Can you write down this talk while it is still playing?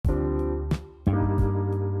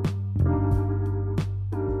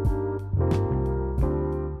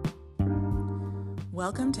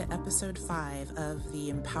Welcome to episode 5 of the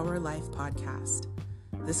Empower Life podcast.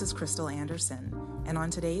 This is Crystal Anderson, and on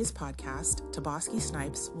today's podcast, Tabaski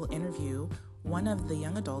Snipes will interview one of the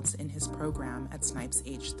young adults in his program at Snipes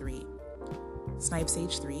H3. Snipes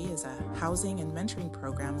H3 is a housing and mentoring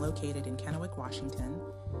program located in Kennewick, Washington,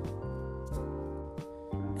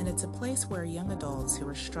 and it's a place where young adults who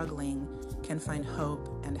are struggling can find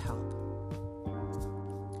hope and help.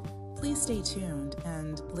 Please stay tuned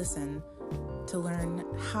and listen to learn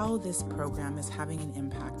how this program is having an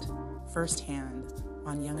impact firsthand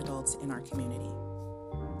on young adults in our community.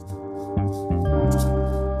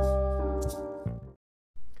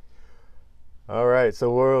 All right,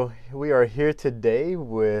 so we are here today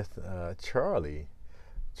with Charlie.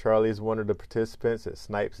 Charlie is one of the participants at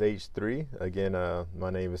Snipes H3. Again,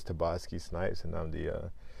 my name is Tabaski Snipes, and I'm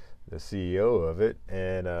the CEO of it.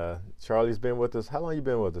 And Charlie's been with us. How long you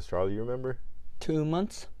been with us, Charlie? You remember? 2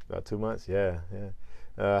 months. About 2 months, yeah.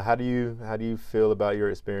 How do you feel about your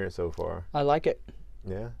experience so far? I like it.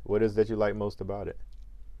 Yeah. What is that you like most about it?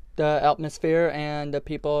 The atmosphere and the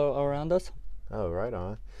people around us. Oh, right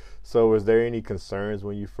on. So, was there any concerns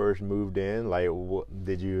when you first moved in? Like,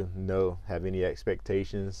 did you have any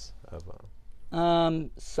expectations of?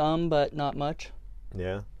 Some, but not much.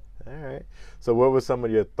 Yeah. All right. So, what were some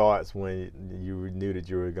of your thoughts when you knew that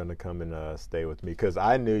you were going to come and stay with me? Because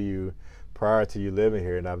I knew you prior to you living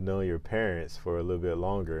here, and I've known your parents for a little bit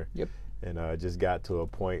longer. Yep. And just got to a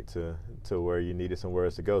point to where you needed somewhere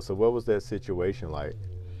else to go. So, what was that situation like?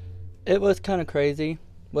 It was kind of crazy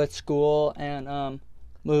with school and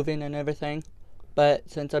moving and everything, but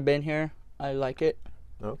since I've been here, I like it.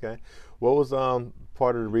 Okay. What was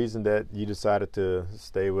part of the reason that you decided to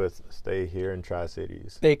stay here in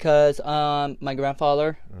Tri-Cities? Because my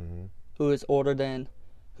grandfather, Mm-hmm. who's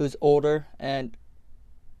older and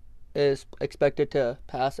is expected to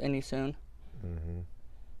pass any soon, Mm-hmm.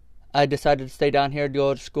 I decided to stay down here,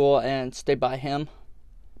 go to school, and stay by him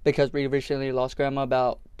because we recently lost Grandma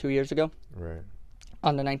about 2 years ago. Right.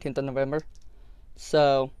 On the 19th of November.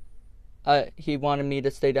 So he wanted me to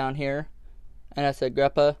stay down here. And I said,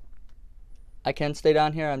 Grandpa, I can stay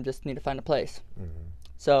down here. I just need to find a place. Mm-hmm.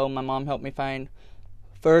 So my mom helped me find.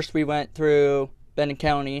 First, we went through Benton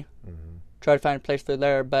County, Mm-hmm. tried to find a place through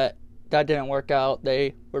there, but that didn't work out.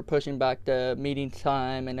 They were pushing back the meeting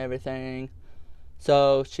time and everything.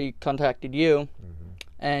 So she contacted you, Mm-hmm.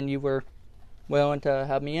 and you were willing to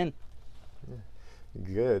have me in.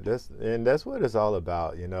 Good. That's what it's all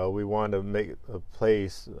about. You know, we want to make a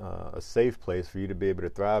place, a safe place for you to be able to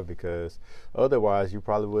thrive, because otherwise you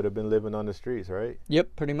probably would have been living on the streets, right?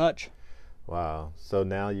 Yep, pretty much. Wow. So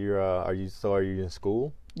now are you in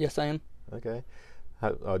school? Yes, I am. Okay.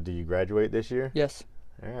 Do you graduate this year? Yes.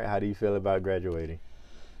 All right. How do you feel about graduating?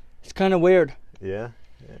 It's kind of weird. Yeah.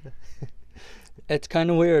 It's kind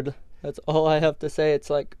of weird. That's all I have to say. It's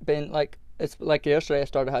like yesterday I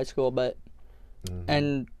started high school, but Mm-hmm.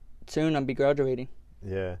 and soon I'll be graduating.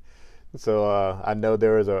 Yeah. So I know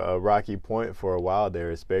there was a rocky point for a while there,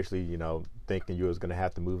 especially, thinking you was going to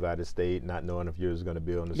have to move out of state, not knowing if you was going to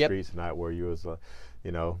be on the Yep. streets or not, where you was,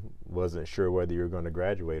 wasn't sure whether you were going to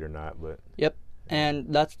graduate or not. But Yep. And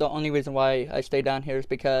that's the only reason why I stay down here is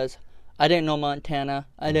because I didn't know Montana.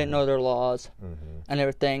 I didn't know their laws Mm-hmm. and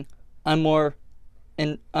everything. I'm more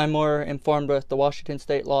informed with the Washington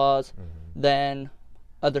state laws Mm-hmm. than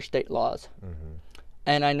other state laws. Mm-hmm.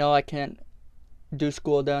 And I know I can do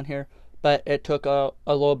school down here, but it took a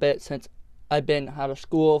little bit since I've been out of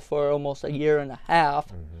school for almost a year and a half,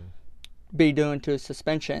 Mm-hmm. be due to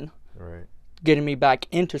suspension, Right. getting me back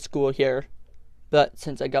into school here. But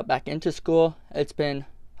since I got back into school, it's been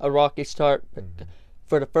a rocky start Mm-hmm.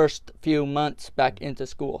 for the first few months back into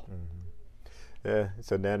school. Mm-hmm. Yeah.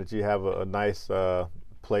 So now that you have a nice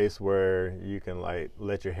place where you can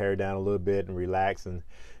let your hair down a little bit and relax and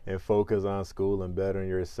focus on school and bettering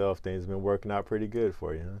yourself, things have been working out pretty good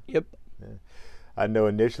for you, huh? Yep. Yeah. I know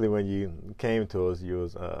initially when you came to us, you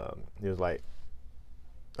was like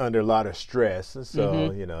under a lot of stress. So,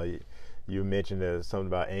 Mm-hmm. you mentioned something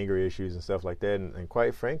about anger issues and stuff like that. And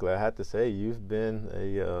quite frankly, I have to say, you've been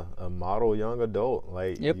a model young adult.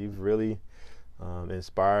 Yep. You've really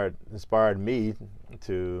inspired me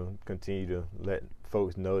to continue to let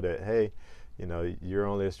folks know that, hey, you're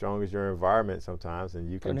only as strong as your environment sometimes, and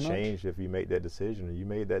you can Pretty much. change if you make that decision, and you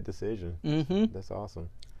made that decision. Mm-hmm. That's awesome.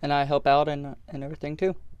 And I help out and everything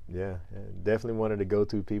too. Yeah, definitely one of the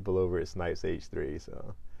go-to people over at Snipes H3.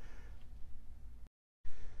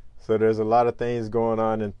 So there's a lot of things going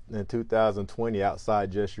on in 2020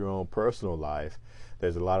 outside just your own personal life.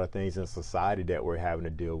 There's a lot of things in society that we're having to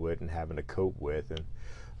deal with and having to cope with. And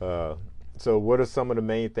So what are some of the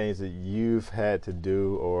main things that you've had to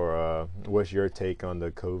do, or what's your take on the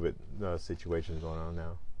COVID situations going on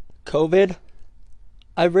now? COVID,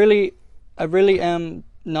 I really am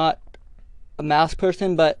not a mask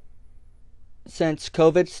person, but since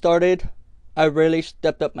COVID started, I really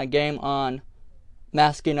stepped up my game on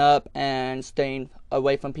masking up and staying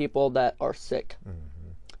away from people that are sick,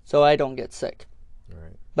 so I don't get sick.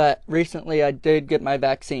 Right. But recently I did get my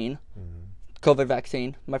vaccine, COVID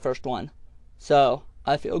vaccine, my first one. So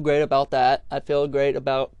I feel great about that. I feel great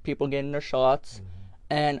about people getting their shots,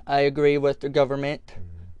 and I agree with the government.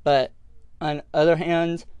 But on other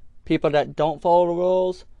hands, people that don't follow the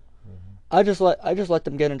rules, I just let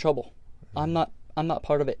them get in trouble. I'm not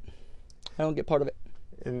part of it. I don't get part of it.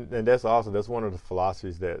 And that's awesome. That's one of the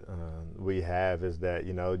philosophies that we have, is that,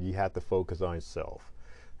 you know, you have to focus on yourself,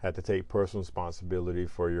 have to take personal responsibility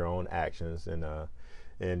for your own actions,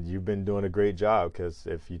 and you've been doing a great job, because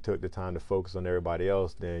if you took the time to focus on everybody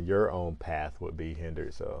else, then your own path would be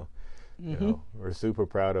hindered. So, you know, we're super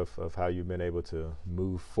proud of how you've been able to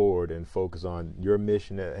move forward and focus on your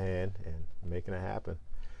mission at hand and making it happen.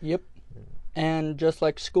 Yep. And just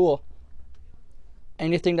like school,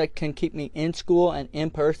 anything that can keep me in school and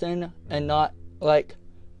in person and not like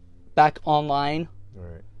back online,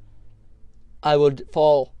 Right. I would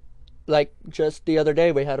fall. Like just the other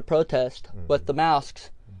day we had a protest with the masks,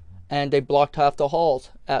 and they blocked half the halls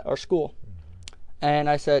at our school. And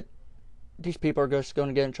I said, these people are just going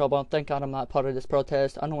to get in trouble. Thank God I'm not part of this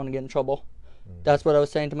protest. I don't want to get in trouble. That's what I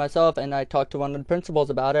was saying to myself, and I talked to one of the principals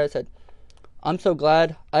about it. I said, I'm so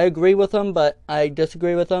glad. I agree with them, but I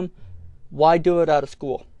disagree with them. Why do it out of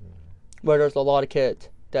school where there's a lot of kids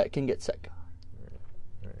that can get sick?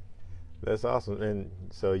 Right. That's awesome. And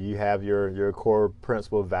so you have your core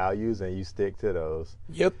principal values, and you stick to those.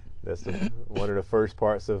 Yep. That's one of the first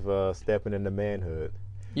parts of stepping into manhood.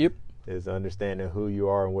 Yep. Is understanding who you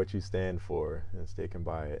are and what you stand for and sticking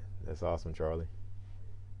by it. That's awesome, Charlie.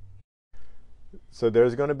 So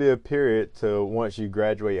there's going to be a period to once you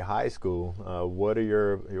graduate high school. What are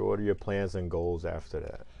your plans and goals after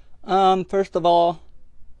that? First of all,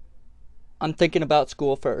 I'm thinking about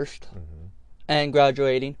school first and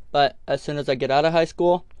graduating. But as soon as I get out of high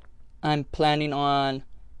school, I'm planning on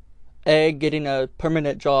A, getting a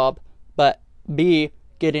permanent job, but B,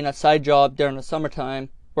 getting a side job during the summertime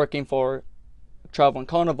working for Travel and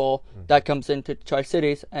Carnival that comes into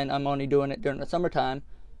Tri-Cities, and I'm only doing it during the summertime.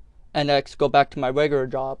 And next, go back to my regular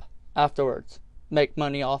job afterwards, make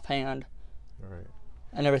money offhand,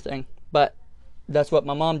 and everything. But that's what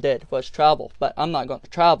my mom did, was travel. But I'm not going to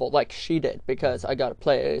travel like she did, because I got a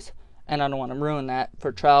place, and I don't want to ruin that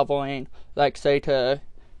for traveling, like say to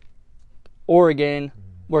Oregon,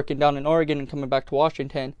 working down in Oregon and coming back to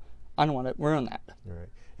Washington. I don't want to ruin that. Right.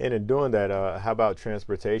 And in doing that, how about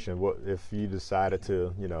transportation? What if you decided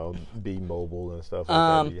to, be mobile and stuff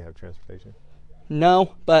like that? Do you have transportation?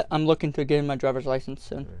 No, but I'm looking to get my driver's license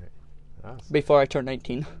soon. Right. Awesome. Before I turn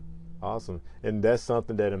 18. Awesome. And that's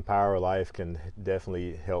something that Empower Life can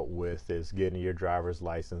definitely help with, is getting your driver's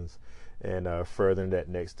license and furthering that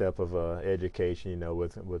next step of education,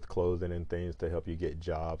 with clothing and things to help you get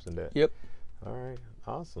jobs and that. Yep. All right.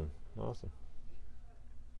 Awesome. All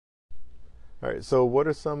right. So, what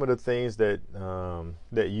are some of the things that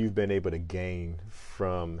that you've been able to gain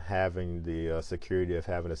from having the security of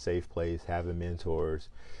having a safe place, having mentors,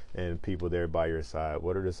 and people there by your side?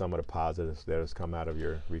 What are some of the positives that has come out of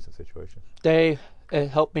your recent situation? It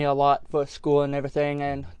helped me a lot for school and everything,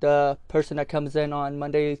 and the person that comes in on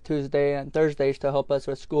Monday, Tuesday, and Thursdays to help us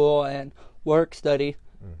with school and work study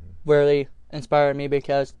really inspired me,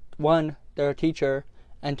 because one, they're a teacher,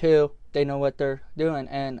 and two, they know what they're doing,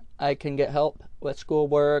 and I can get help with school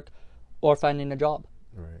work or finding a job.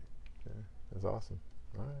 Right. Yeah, that's awesome.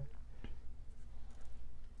 All right.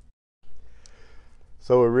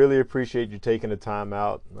 So we really appreciate you taking the time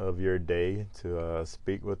out of your day to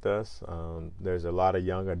speak with us. There's a lot of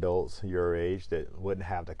young adults your age that wouldn't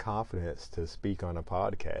have the confidence to speak on a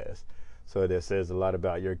podcast. So that says a lot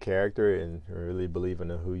about your character and really believing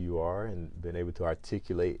in who you are and being able to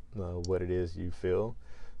articulate what it is you feel.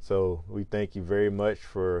 So we thank you very much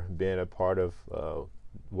for being a part of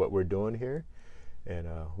what we're doing here. And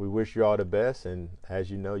we wish you all the best. And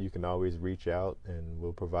as you know, you can always reach out, and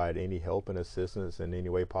we'll provide any help and assistance in any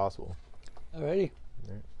way possible. Alrighty.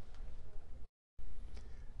 Right.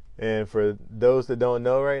 And for those that don't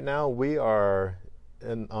know right now, we are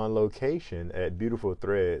on location at Beautiful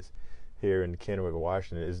Threads here in Kennewick,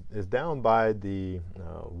 Washington. It's down by the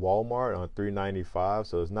Walmart on 395,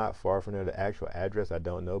 so it's not far from there. The actual address I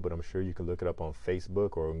don't know, but I'm sure you can look it up on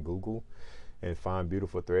Facebook or on Google and find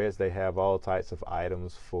Beautiful Threads. They have all types of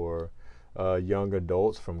items for young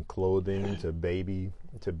adults, from clothing to baby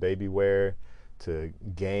wear to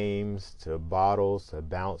games to bottles to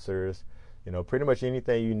bouncers. Pretty much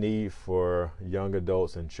anything you need for young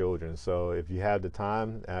adults and children. So if you have the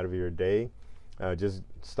time out of your day, just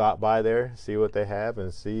stop by there, see what they have,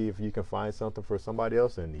 and see if you can find something for somebody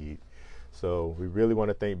else in need. So we really want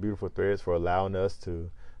to thank Beautiful Threads for allowing us to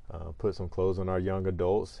put some clothes on our young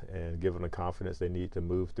adults and give them the confidence they need to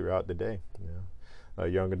move throughout the day.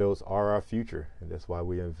 Young adults are our future, and that's why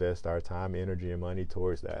we invest our time, energy, and money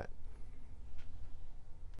towards that.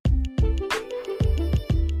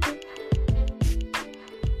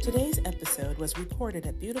 Today's episode was recorded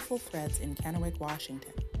at Beautiful Threads in Kennewick,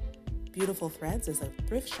 Washington. Beautiful Threads is a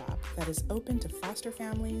thrift shop that is open to foster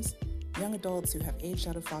families, young adults who have aged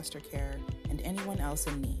out of foster care, and anyone else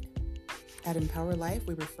in need. At Empower Life,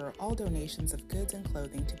 we refer all donations of goods and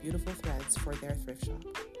clothing to Beautiful Threads for their thrift shop.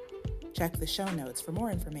 Check the show notes for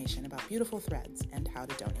more information about Beautiful Threads and how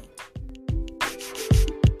to donate.